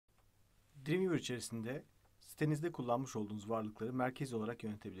Dreamweaver içerisinde sitenizde kullanmış olduğunuz varlıkları merkezi olarak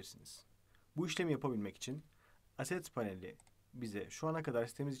yönetebilirsiniz. Bu işlemi yapabilmek için Assets paneli bize şu ana kadar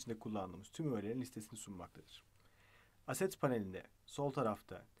sitemiz içinde kullandığımız tüm öğelerin listesini sunmaktadır. Assets panelinde sol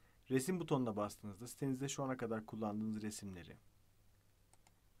tarafta resim butonuna bastığınızda sitenizde şu ana kadar kullandığınız resimleri,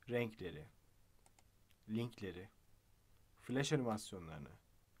 renkleri, linkleri, flash animasyonlarını,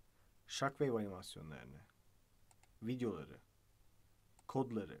 shockwave animasyonlarını, videoları,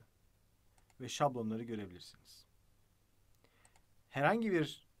 kodları ve şablonları görebilirsiniz. Herhangi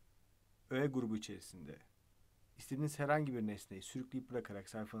bir öğe grubu içerisinde istediğiniz herhangi bir nesneyi sürükleyip bırakarak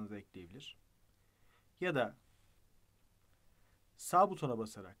sayfanıza ekleyebilir. Ya da sağ butona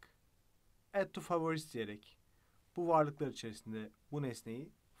basarak Add to Favorites diyerek bu varlıklar içerisinde bu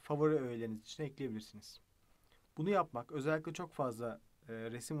nesneyi favori öğeleriniz içine ekleyebilirsiniz. Bunu yapmak özellikle çok fazla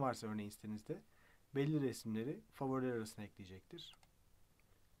resim varsa örneğin sitenizde belli resimleri favoriler arasına ekleyecektir.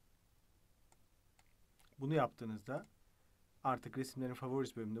 Bunu yaptığınızda artık resimlerin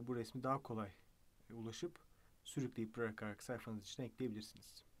favorisi bölümünde bu resmi daha kolay ulaşıp sürükleyip bırakarak sayfanız içine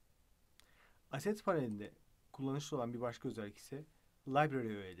ekleyebilirsiniz. Assets panelinde kullanışlı olan bir başka özellik ise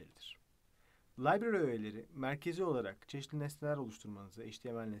Library öğeleridir. Library öğeleri merkezi olarak çeşitli nesneler oluşturmanızı,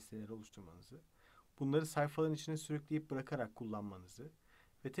 HTML nesneleri oluşturmanızı, bunları sayfaların içine sürükleyip bırakarak kullanmanızı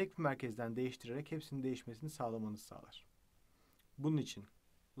ve tek bir merkezden değiştirerek hepsinin değişmesini sağlamanızı sağlar. Bunun için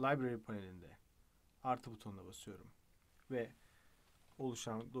Library panelinde artı butonuna basıyorum ve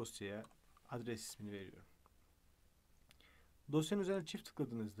oluşan dosyaya adres ismini veriyorum. Dosyanın üzerine çift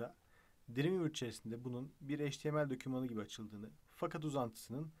tıkladığınızda Dreamweaver içerisinde bunun bir HTML dokümanı gibi açıldığını fakat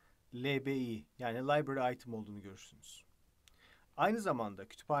uzantısının LBI yani Library Item olduğunu görürsünüz. Aynı zamanda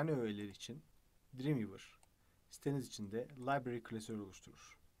kütüphane öğeleri için Dreamweaver siteniz içinde Library klasörü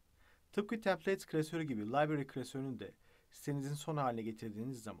oluşturur. Tıpkı Templates klasörü gibi Library klasörünü de sitenizin son haline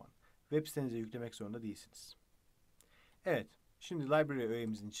getirdiğiniz zaman web sitenize yüklemek zorunda değilsiniz. Evet, şimdi Library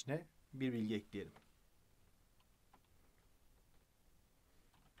öğemizin içine bir bilgi ekleyelim.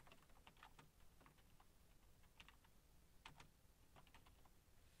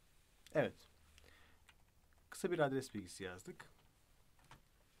 Evet, kısa bir adres bilgisi yazdık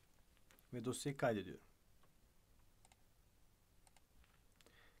ve dosyayı kaydediyorum.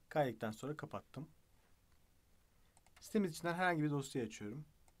 Kaydettikten sonra kapattım. Sitemiz içinden herhangi bir dosya açıyorum.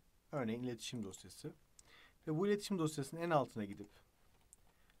 Örneğin iletişim dosyası. Ve bu iletişim dosyasının en altına gidip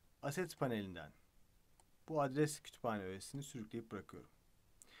Assets panelinden bu adres kütüphane öğesini sürükleyip bırakıyorum.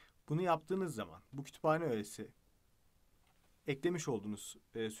 Bunu yaptığınız zaman bu kütüphane öğesi eklemiş olduğunuz,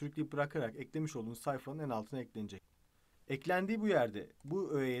 sürükleyip bırakarak eklemiş olduğunuz sayfanın en altına eklenecek. Eklendiği bu yerde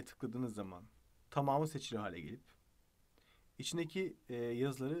bu öğeye tıkladığınız zaman tamamı seçili hale gelip içindeki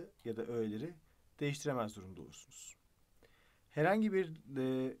yazıları ya da öğeleri değiştiremez durumda olursunuz. Herhangi bir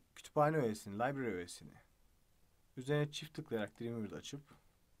kütüphane öğesini, library öğesini üzerine çift tıklayarak Dreamweaver'da açıp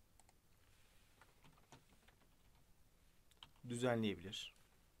düzenleyebilir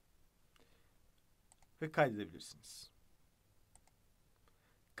ve kaydedebilirsiniz.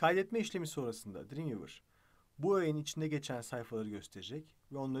 Kaydetme işlemi sonrasında Dreamweaver bu öğenin içinde geçen sayfaları gösterecek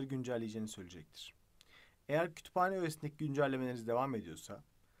ve onları güncelleyeceğini söyleyecektir. Eğer kütüphane öğesindeki güncellemeleriniz devam ediyorsa,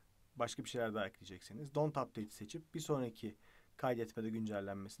 başka bir şeyler daha ekleyecekseniz Don't Update'i seçip bir sonraki kaydetmede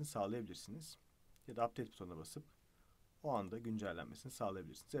güncellenmesini sağlayabilirsiniz. Ya da Update butonuna basıp o anda güncellenmesini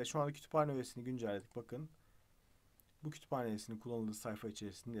sağlayabilirsiniz. Evet, şu anda kütüphane öğesini güncelledik. Bakın, bu kütüphane öğesinin kullanıldığı sayfa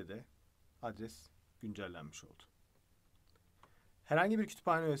içerisinde de adres güncellenmiş oldu. Herhangi bir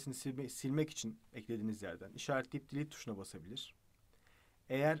kütüphane öğesini silmek için eklediğiniz yerden işaretleyip delete tuşuna basabilir.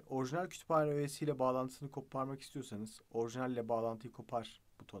 Eğer orijinal kütüphane öğesiyle bağlantısını koparmak istiyorsanız orijinal ile bağlantıyı kopar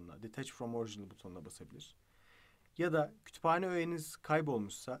butonuna, Detach from Original butonuna basabilir. Ya da kütüphane öğeniz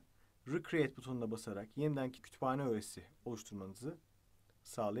kaybolmuşsa Recreate butonuna basarak yeniden kütüphane öğesi oluşturmanızı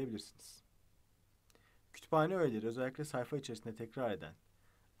sağlayabilirsiniz. Kütüphane öğeleri özellikle sayfa içerisinde tekrar eden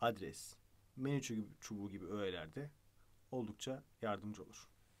adres, menü çubuğu gibi öğelerde oldukça yardımcı olur.